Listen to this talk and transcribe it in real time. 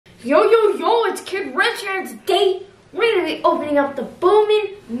Yo, it's Kid Wrench here, and today we're going to be opening up the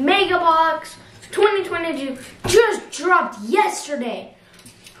Bowman Megabox 2022. Just dropped yesterday.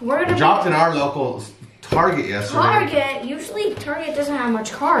 We're gonna dropped in our local Target yesterday. Usually Target doesn't have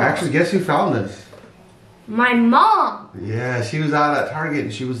much cards. Actually, guess who found this? My mom. Yeah, she was out at Target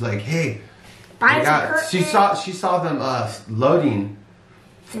and she was like, hey, she saw them loading.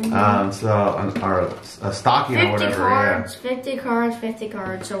 Stocking or whatever. 50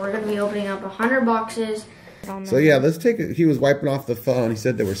 cards. So we're gonna be opening up 100 boxes. So yeah, let's take it. He was wiping off the phone. He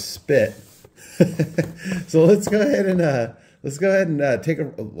said there was spit. So let's go ahead and take a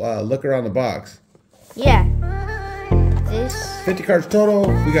look around the box. Yeah. 50 cards total.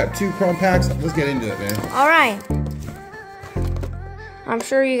 We got 2 chrome packs. Let's get into it, man. All right. I'm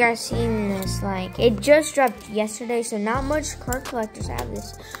sure you guys seen this. Like, it just dropped yesterday, so not much card collectors have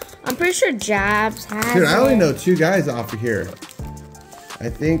this. I'm pretty sure Jabs has it. Dude, I only know 2 guys off of here. I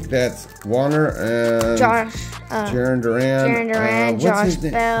think that's Warner and Jaron Duran. Josh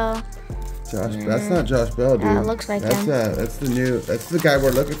Bell. That's not Josh Bell, dude. It looks like him. That's the guy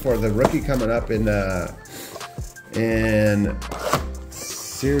we're looking for. The rookie coming up in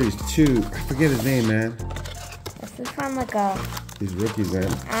Series 2. I forget his name, man. If we find like a... These rookies, man.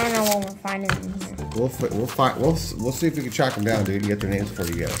 I don't know what we're finding in here. We'll see if we can track them down, dude, and get their names for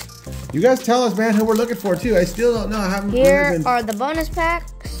you guys. You guys tell us, man, who we're looking for, too. I still don't know. I haven't Here are the bonus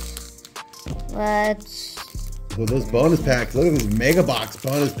packs. Well, those bonus packs. Look at these Megabox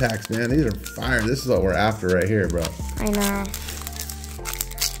bonus packs, man. These are fire. This is what we're after right here, bro. I know.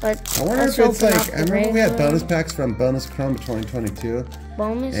 But I wonder if it's like, I remember we had bonus packs from Bonus Chrome 2022.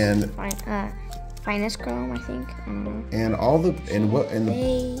 Bonus? And Finest Chrome, I think. I don't know. And all the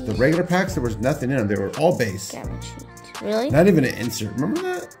the regular packs, there was nothing in them. They were all base. Really? Not even an insert. Remember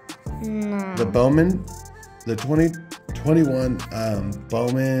that? No. The Bowman, the 2021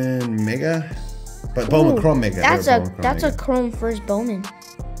 Bowman Mega, but Bowman Chrome Mega. That's a Chrome first Bowman.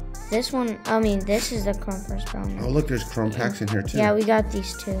 This one, this is the Chrome first Bowman. Oh look, there's Chrome packs in here too. Yeah, we got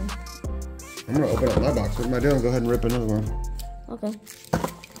these too. I'm gonna open up my box. What am I doing? Go ahead and rip another one. Okay.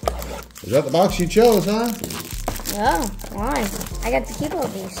 Is that the box you chose, huh? Oh, why? I got to keep all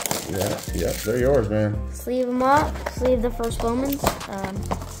these. Yeah, they're yours, man. Sleeve them up. Sleeve the first Bowmans.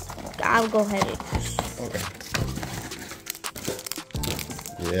 I'll go ahead and Okay.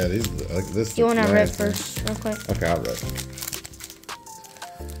 Yeah, these like this. You want to rip first, real quick? Okay, I'll rip.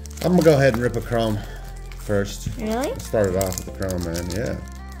 I'm gonna go ahead and rip a Chrome first. Really? Start it off with the Chrome, man. Yeah.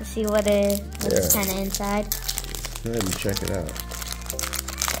 Let's see what's kind of inside. Go ahead and check it out.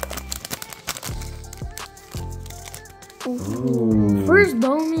 Ooh. First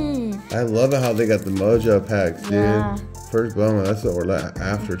Bowman. I love it how they got the Mojo packs, dude. Yeah. First Bowman, that's what we're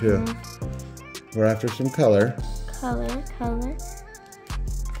after too. We're after some color. Color.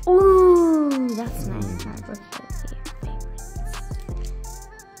 Ooh, that's nice.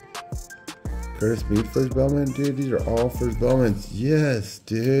 Curtis Mead first Bowman, dude. These are all first Bowmans. Yes,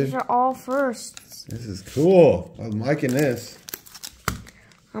 dude. These are all firsts. This is cool. I'm liking this.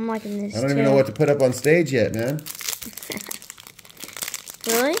 I'm liking this I don't even know what to put up on stage yet, man.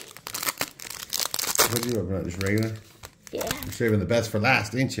 Really? What are you opening up? Just regular? Yeah. You're saving the best for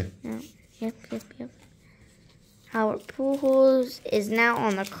last, ain't you? Yeah. Yep. Howard Pujols is now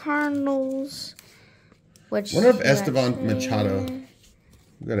on the Cardinals. I wonder if Esteban Machado.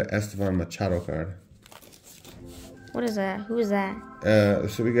 We got an Esteban Machado card. What is that? Who is that?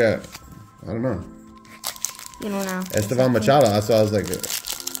 So we got, I don't know. You don't know. Esteban Machado. That's why I was like, I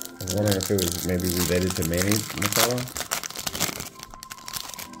was wondering if it was maybe related to Manny Machado.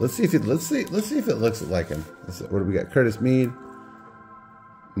 Let's see if it looks like him. What do we got? Curtis Mead.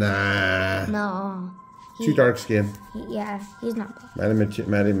 Nah. No. Too dark skin. Yeah, he's not bad.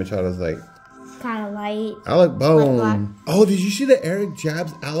 Manny Machado's like kind of light. Alec Bohm. Oh, did you see the Eric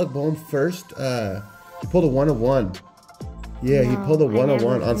Jabs Alec Bohm first? He pulled a 1-of-1. Yeah, he pulled a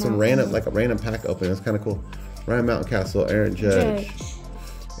 1-of-1 on some random pack opening. That's kind of cool. Ryan Mountcastle, Aaron Judge,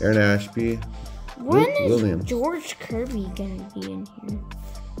 Aaron Ashby. When is George Kirby gonna be in here?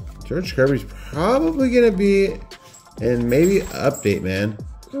 George Kirby's probably gonna be in maybe update, man.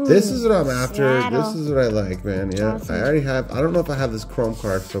 Ooh, this is what I'm after. This is what I like, man. Yeah, I already have. I don't know if I have this Chrome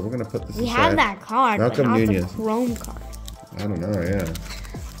card, so we're gonna put this. We have that card, but not the Chrome card. I don't know. Yeah.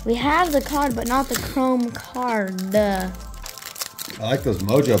 We have the card, but not the Chrome card. I like those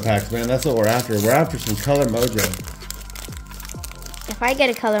Mojo packs, man. That's what we're after. We're after some color Mojo. If I get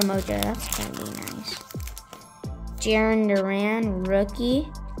a color Mojo, that's gonna be nice. Jaron Duran, rookie.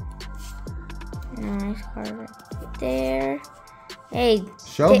 Nice card right there. Hey.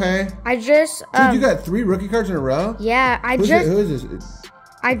 Shohei. I just... Dude, you got 3 rookie cards in a row? Yeah, Who is this?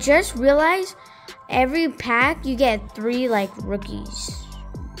 I just realized every pack you get 3 like rookies.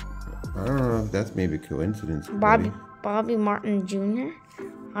 I don't know if that's maybe a coincidence. Bobby Martin Jr.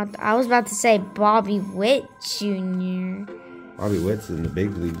 I was about to say Bobby Witt Jr. Bobby Witt's in the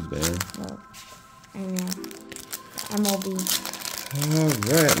big leagues, man. Well, I know. MLB. All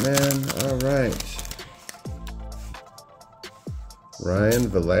right, man. All right. Ryan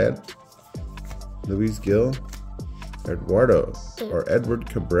Velad, Luis Gil, Eduardo, or Edward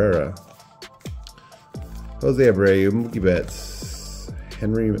Cabrera, Jose Abreu, Mookie Betts,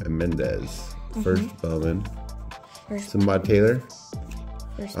 Henry Mendez, first Bowman, Samad Taylor,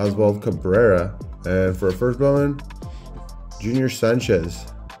 Oswald Cabrera, and for a first Bowman, Junior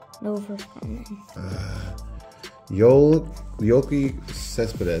Sanchez. No first Bowman. Yoki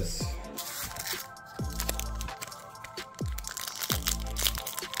Cespedes.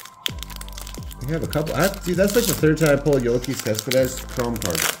 We have a couple. Dude, that's like the third time I pull Yoki Cespedes Chrome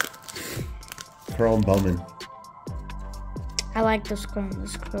card. Chrome Bowman. I like this Chrome.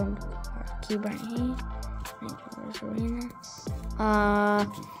 Key Brian Hayes.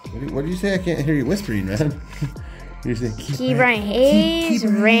 What did you say? I can't hear you whispering, man. You say Key Brian Hayes,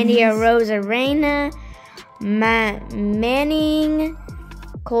 Randy Arozarena, Matt Manning,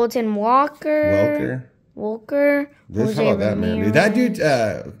 Colton Walker. This, how about that, man? Dude, that dude,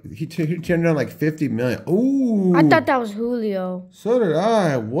 he turned down like $50 million. Ooh. I thought that was Julio. So did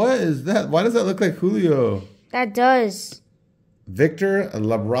I. What is that? Why does that look like Julio? That does. Victor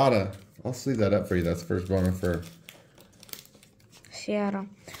Labrada. I'll sleeve that up for you. That's the first one for Seattle.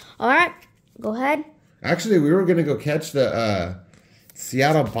 All right, go ahead. Actually, we were gonna go catch the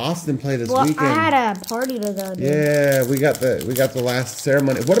Seattle-Boston play this weekend. I had a party to go to. Yeah, we got the last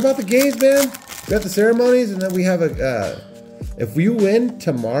ceremony. What about the games, man? We got the ceremonies, and then we have if you win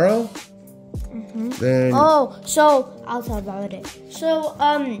tomorrow, then so I'll talk about it. So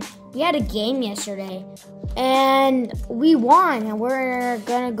we had a game yesterday, and we won, and we're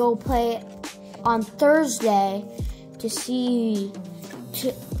gonna go play on Thursday because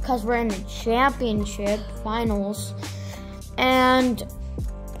we're in the championship finals. And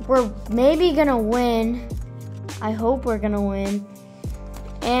we're maybe gonna win. I hope we're gonna win.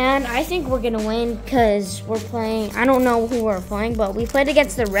 And I think we're gonna win because we're playing. I don't know who we're playing, but we played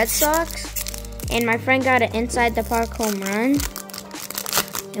against the Red Sox. And my friend got an inside the park home run.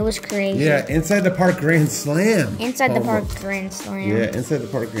 It was crazy. Yeah, inside the park grand slam. Inside the park grand slam. Yeah, inside the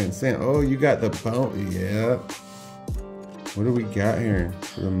park grand slam. Oh, you got the bone. Yeah. What do we got here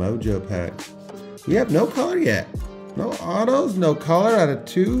for the Mojo pack? We have no color yet. No autos, no color out of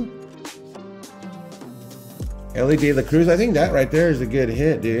 2. Ellie De La Cruz. I think that right there is a good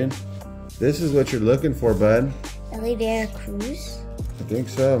hit, dude. This is what you're looking for, bud. Ellie De La Cruz? I think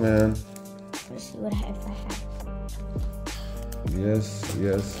so, man. Let's see what I have. Yes,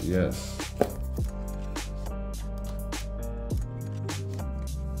 yes, yes.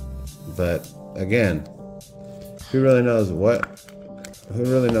 But again, who really knows what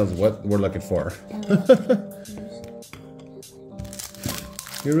we're looking for?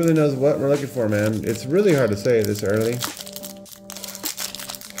 Who really knows what we're looking for, man? It's really hard to say this early.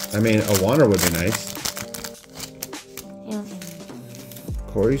 I mean, a Warner would be nice. Yeah.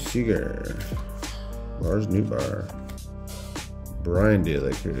 Corey Seager. Lars Newbar. Brian De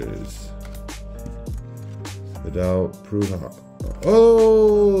La Cruz. Vidal Pruha.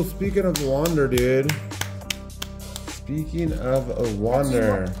 Oh, speaking of Wander, dude. Speaking of a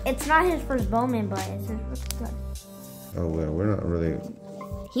Wander. It's not his first Bowman, but it's his first one. Oh, well, we're not really...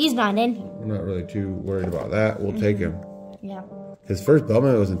 He's not in here. We're not really too worried about that. We'll take him. Yeah. His first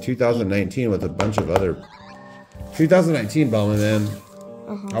Bowman was in 2019 with a bunch of other... 2019 Bowman, man.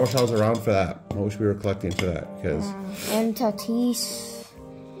 I wish I was around for that. I wish we were collecting for that, because... And Tatis.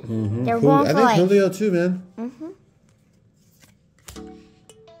 They're going for I think Julio too, man.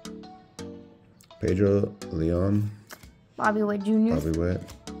 Pedro Leon. Bobby Witt Jr. Bobby Witt.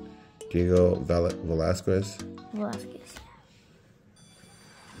 Diego Velasquez.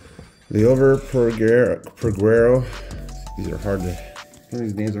 Leover Perguero. These are hard to... Some of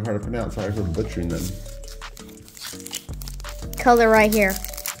these names are hard to pronounce. Sorry for butchering them. Color right here.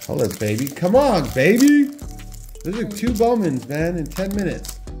 Color, baby. Come on, baby. Those are 2 Bowmans, man, in 10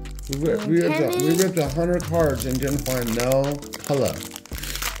 minutes. We ripped 100 cards and didn't find no color.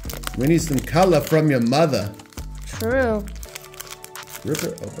 We need some color from your mother. True. Rip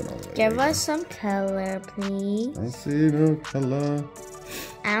it open all the way. Give us some color, please. I don't see no color.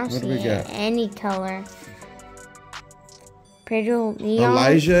 I don't see any color. Pedro Leon.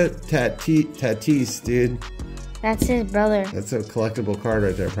 Elijah Tatis, dude. That's his brother. That's a collectible card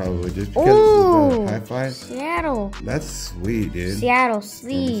right there, probably. Just because it's a high five. Seattle. That's sweet, dude. Seattle, Let me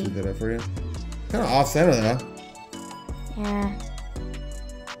sweet. set that up for you. Kind of off center, though. Yeah.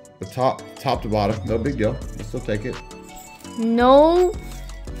 The top to bottom, no big deal. We'll still take it. No,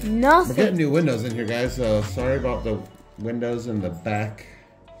 We're nothing. getting new windows in here, guys. So sorry about the windows in the back,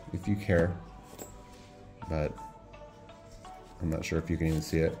 if you care. But I'm not sure if you can even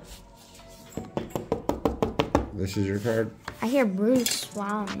see it. This is your card. I hear Bruce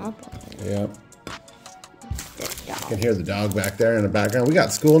swallowing up. Yeah. You can hear the dog back there in the background. We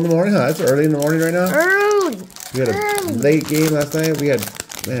got school in the morning, huh? It's early in the morning right now. Early. We had a late game last night. We had,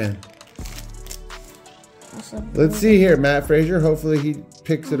 man. Let's see here, Matt Frazier. Hopefully he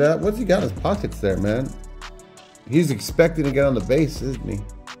picks it up. What's he got in his pockets there, man? He's expecting to get on the base, isn't he?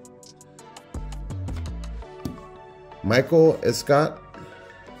 Michael Escott.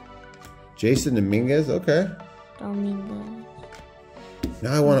 Jason Dominguez. Okay. Dominguez.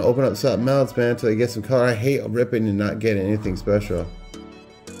 Now I want to open up something else, man, until I get some color. I hate ripping and not getting anything special.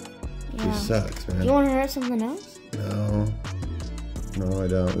 Yeah. It sucks, man. You want to rip something else? No. No, I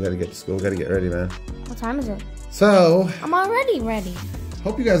don't. We got to get to school. We got to get ready, man. What time is it? So, I'm already ready.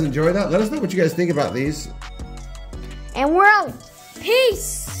 hope you guys enjoyed that. Let us know what you guys think about these. And we're out.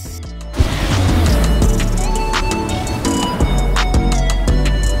 Peace.